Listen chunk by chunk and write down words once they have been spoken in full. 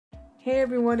Hey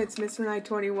everyone, it's Mr. Knight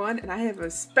 21 and I have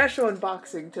a special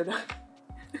unboxing tonight.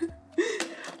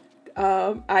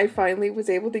 I finally was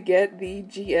able to get the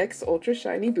GX Ultra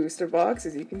Shiny Booster Box,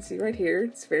 as you can see right here.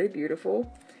 It's very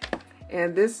beautiful.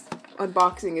 And this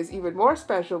unboxing is even more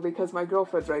special because my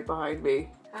girlfriend's right behind me.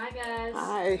 Hi guys.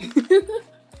 Hi.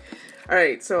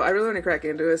 Alright, so I really want to crack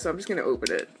into it, so I'm just going to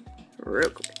open it real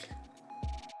quick.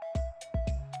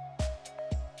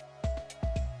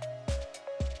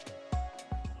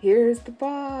 Here's the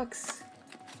box.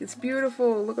 It's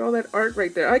beautiful. Look at all that art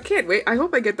right there. I can't wait. I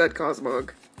hope I get that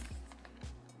Cosmog.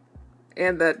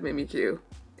 And that Mimikyu.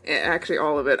 Actually,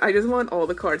 all of it. I just want all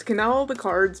the cards. Can all the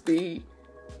cards be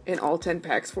in all 10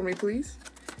 packs for me, please?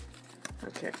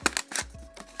 Okay.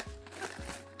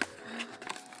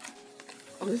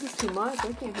 Oh, this is too much.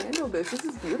 I can't handle this. This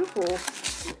is beautiful.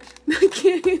 I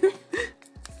can't.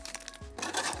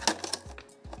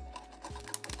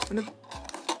 I'm gonna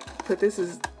put this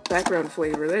as background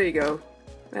flavor. There you go.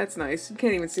 That's nice. You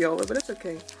can't even see all of it. It's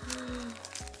okay.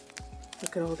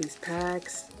 Look at all these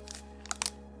packs.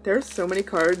 There's so many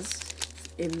cards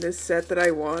in this set that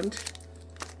I want.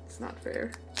 It's not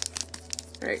fair.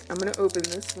 Alright, I'm gonna open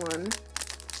this one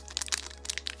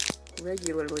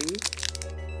regularly.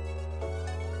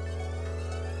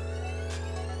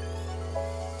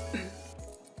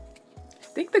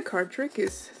 I think the card trick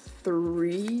is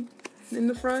 3 in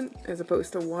the front as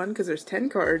opposed to 1 because there's 10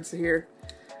 cards here.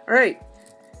 Alright,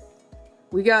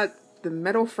 we got the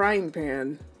metal frying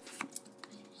pan.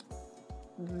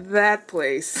 That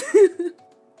place.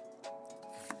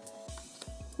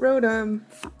 Rotom.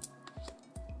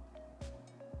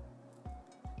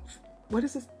 What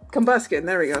is this? Combuskin,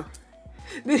 there we go.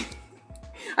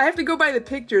 I have to go by the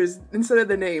pictures instead of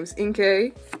the names.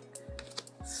 Inkay.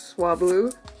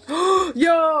 Swablu.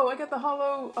 Yo! I got the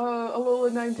hollow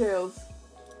Alola Ninetales.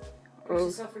 Brace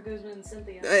yourself for Guzman and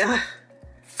Cynthia.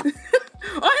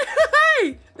 Oh,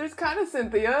 hey! There's kind of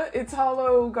Cynthia. It's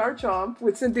hollow Garchomp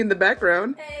with Cynthia in the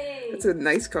background. Hey! That's a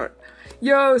nice card.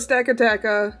 Yo,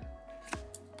 Stakataka.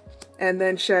 And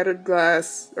then Shattered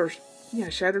Glass, or yeah,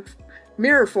 Shattered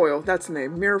Mirror Foil. That's the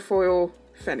name. Mirror Foil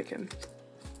Fennekin.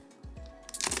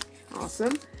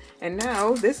 Awesome. And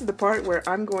now, this is the part where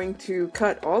I'm going to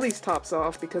cut all these tops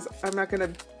off because I'm not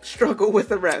going to struggle with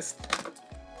the rest.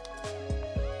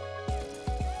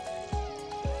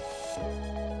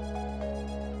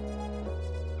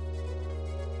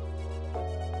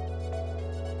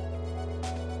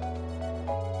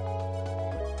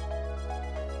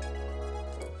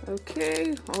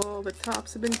 Okay, all the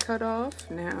tops have been cut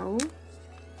off. Now,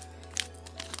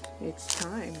 it's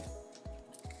time.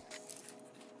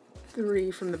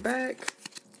 3 from the back.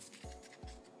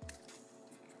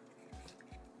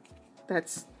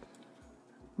 That's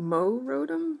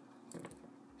Rotom,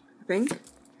 I think.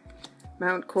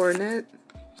 Mount Coronet.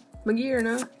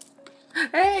 Magearna.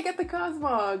 Hey, I got the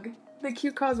Cosmog! The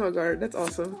cute Cosmog art. That's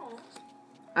awesome. Aww.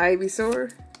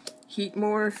 Ivysaur.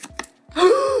 Heatmore.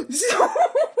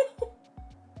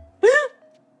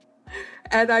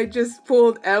 And I just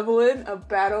pulled Evelyn, a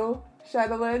Battle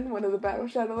Shadowland, one of the Battle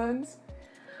Shadowlands.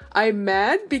 I'm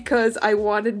mad because I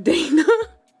wanted Dana,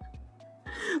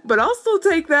 but I'll still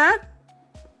take that.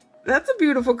 That's a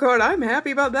beautiful card. I'm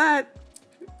happy about that.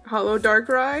 Hollow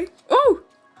Darkrai. Oh!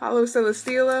 Hollow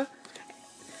Celesteela.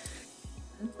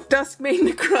 Duskmane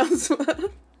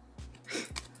Necrozma.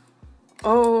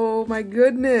 Oh my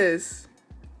goodness.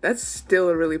 That's still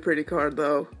a really pretty card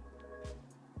though.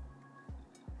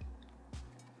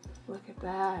 Look at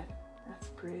that. That's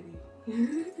pretty.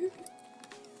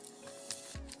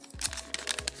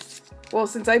 Well,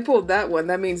 since I pulled that one,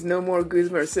 that means no more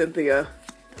Guzma or Cynthia.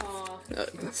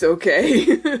 It's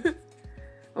okay.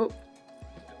 Oh.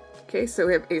 Okay, so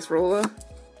we have Acerola.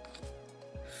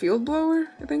 Field Blower,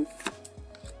 I think.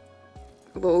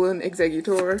 Alolan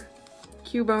Exeggutor.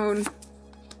 Cubone.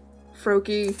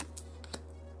 Froakie.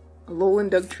 Alolan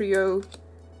Dugtrio.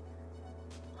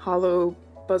 Hollow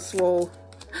Buzzwole.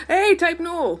 Hey, Type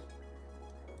Null!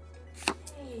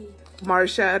 Hey.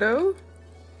 Marshadow.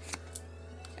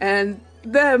 And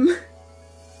them.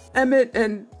 Emmett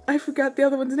and I forgot the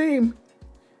other one's name.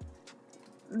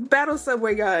 Battle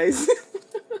Subway guys.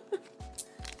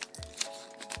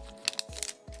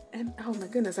 And oh my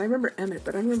goodness, I remember Emmett,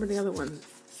 but I don't remember the other one.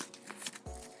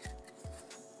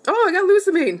 Oh, I got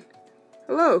Lusamine.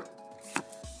 Hello.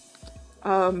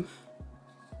 I'm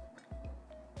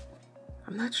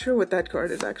not sure what that card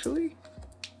is actually.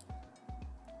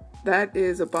 That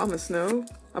is Abomasnow.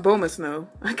 Abomasnow.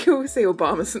 I can always say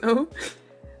Abomasnow.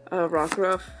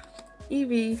 Rockruff.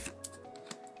 Eevee.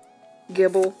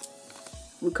 Gibble.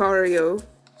 Lucario.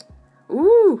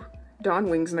 Ooh!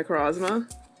 Dawnwing's Necrozma.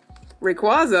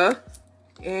 Rayquaza,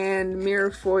 and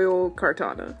Mirror Foil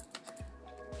Kartana.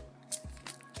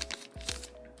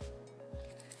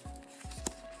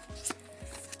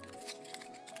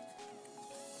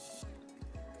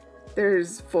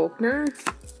 There's Volkner,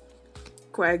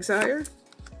 Quagsire,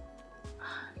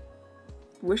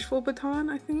 Wishful Baton,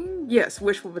 I think? Yes,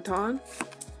 Wishful Baton.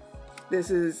 This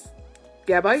is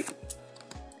Gabite,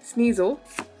 Sneasel,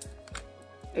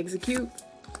 Execute,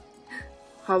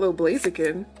 Hollow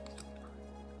Blaziken,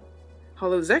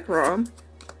 Hollow Zekrom,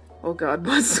 oh god,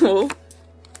 Buzzwole,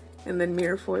 and then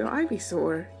Mirror Foil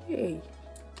Ivysaur. Yay.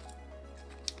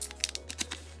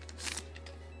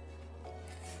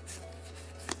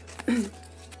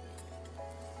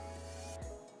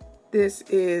 This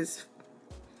is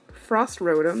Frost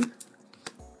Rotom,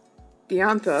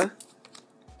 Diantha,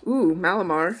 ooh,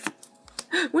 Malamar,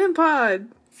 Wimpod!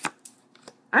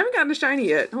 I haven't gotten a shiny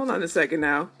yet. Hold on a second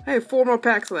now. I have 4 more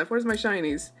packs left. Where's my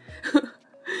shinies?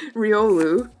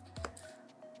 Riolu,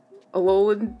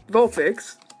 Alolan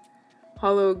Vulpix,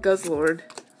 Hollow Guzzlord,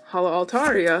 Hollow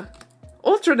Altaria,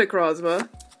 Ultra Necrozma,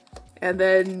 and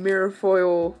then Mirror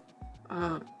Foil,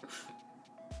 oh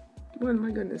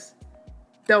my goodness,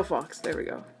 Delphox, there we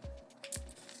go.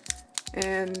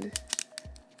 And,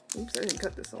 oops, I didn't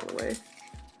cut this all the way.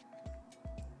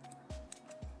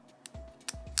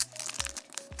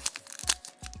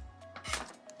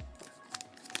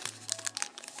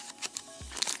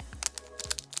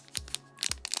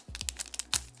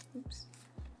 Oops.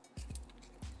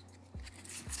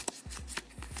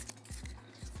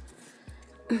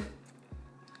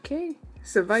 Okay,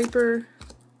 Seviper.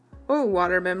 Oh,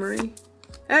 Water Memory.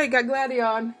 Hey, got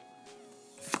Gladion.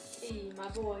 Hey, my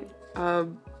boy.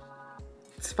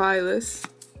 Spylus,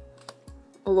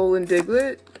 Alolan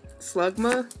Diglett,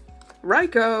 Slugma,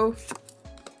 Raikou,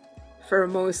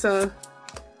 Pheromosa,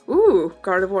 ooh,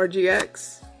 Gardevoir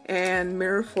GX, and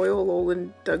Mirror Foil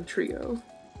Alolan Dugtrio.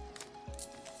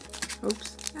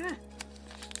 Oops. Ah.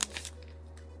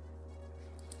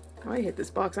 Oh, I hit this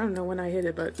box. I don't know when I hit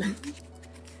it, but...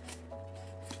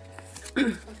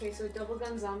 Okay, so Double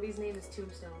Gun Zombie's name is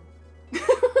Tombstone. Just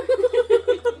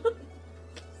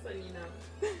letting you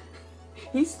know.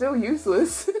 He's still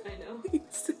useless. I know.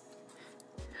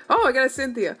 Oh, I got a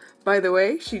Cynthia. By the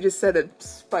way, she just said a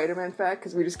Spider-Man fact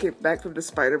because we just came back from the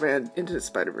Spider-Man Into the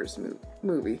Spider-Verse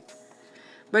movie.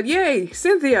 But yay,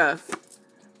 Cynthia!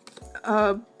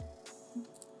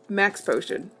 Max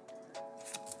Potion.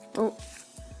 Oh.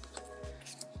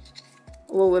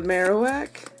 Alolan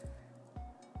Marowak.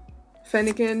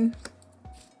 Fennekin.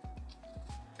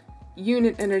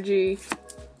 Unit Energy.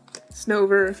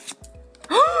 Snover.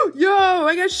 Yo,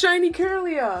 I got shiny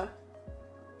Kirlia.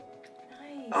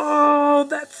 Nice. Oh,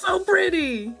 that's so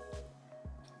pretty.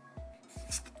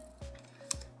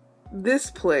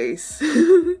 This place.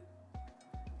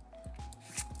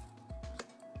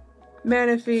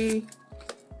 Manaphy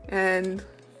and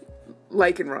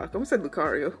Lycanroc. I almost said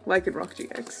Lucario. Lycanroc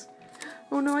GX.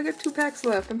 Oh no, I got 2 packs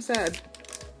left. I'm sad.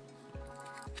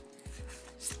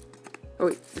 Oh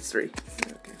wait, it's 3.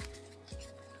 Okay.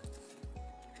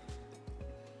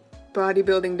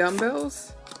 Bodybuilding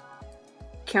dumbbells,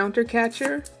 Counter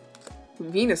Catcher,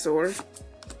 Venusaur,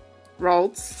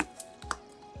 Ralts,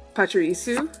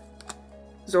 Pachirisu,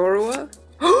 Zorua.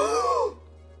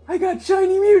 I got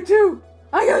shiny Mewtwo!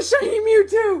 I got shiny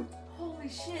Mewtwo! Holy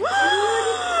shit,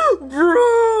 dude.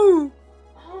 Bro!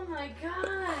 Oh my god.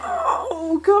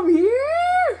 Oh, come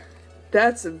here!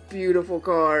 That's a beautiful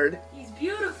card. He's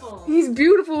beautiful. He's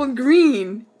beautiful and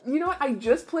green. You know what? I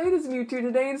just played as Mewtwo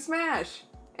today in Smash.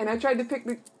 And I tried to pick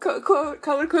the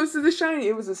color close to the shiny.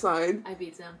 It was a sign. I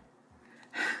beat Sam.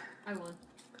 I won.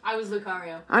 I was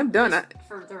Lucario. I'm done.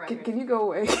 For the record. Can you go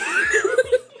away?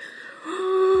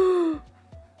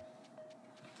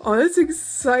 Oh, that's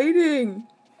exciting.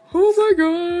 Oh my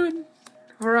god.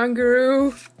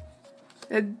 Oranguru.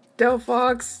 And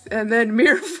Delphox. And then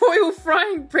Mirror Foil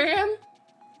Frying Pan.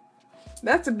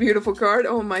 That's a beautiful card.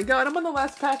 Oh my god. I'm on the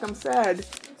last pack. I'm sad.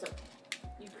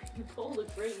 You pulled a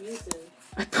great Mewtwo.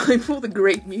 I pulled a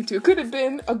great Mewtwo. Could have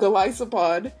been a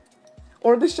Golisopod.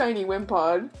 Or the shiny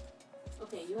Wimpod.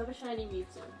 Okay, you have a shiny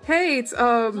Mewtwo. Hey, it's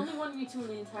There's only one Mewtwo in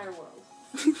the entire world.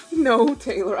 No,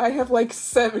 Taylor. I have like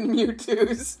 7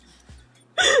 Mewtwo's.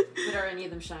 But are any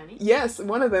of them shiny? Yes,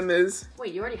 one of them is.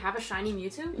 Wait, you already have a shiny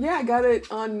Mewtwo? Yeah, I got it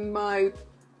on my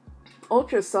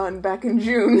Ultra Sun back in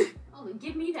June. Oh, then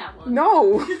give me that one.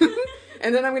 No!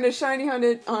 And then I'm gonna shiny hunt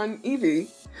it on Eevee.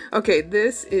 Okay,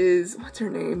 this is... what's her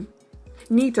name?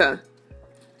 Nita.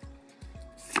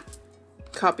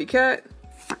 Copycat.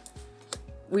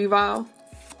 Weavile.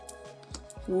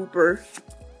 Wooper.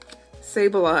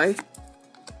 Sableye.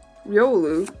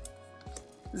 Riolu.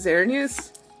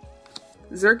 Xerneas,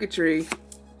 Xurkitree,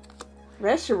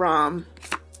 Reshiram,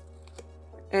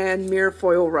 and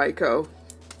Mirfoil Raikou.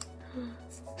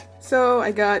 So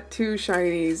I got 2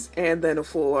 shinies and then a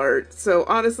full art. So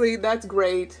honestly, that's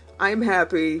great. I'm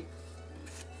happy.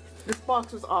 This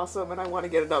box was awesome and I want to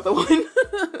get another one.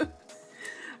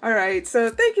 Alright, so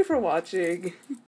thank you for watching.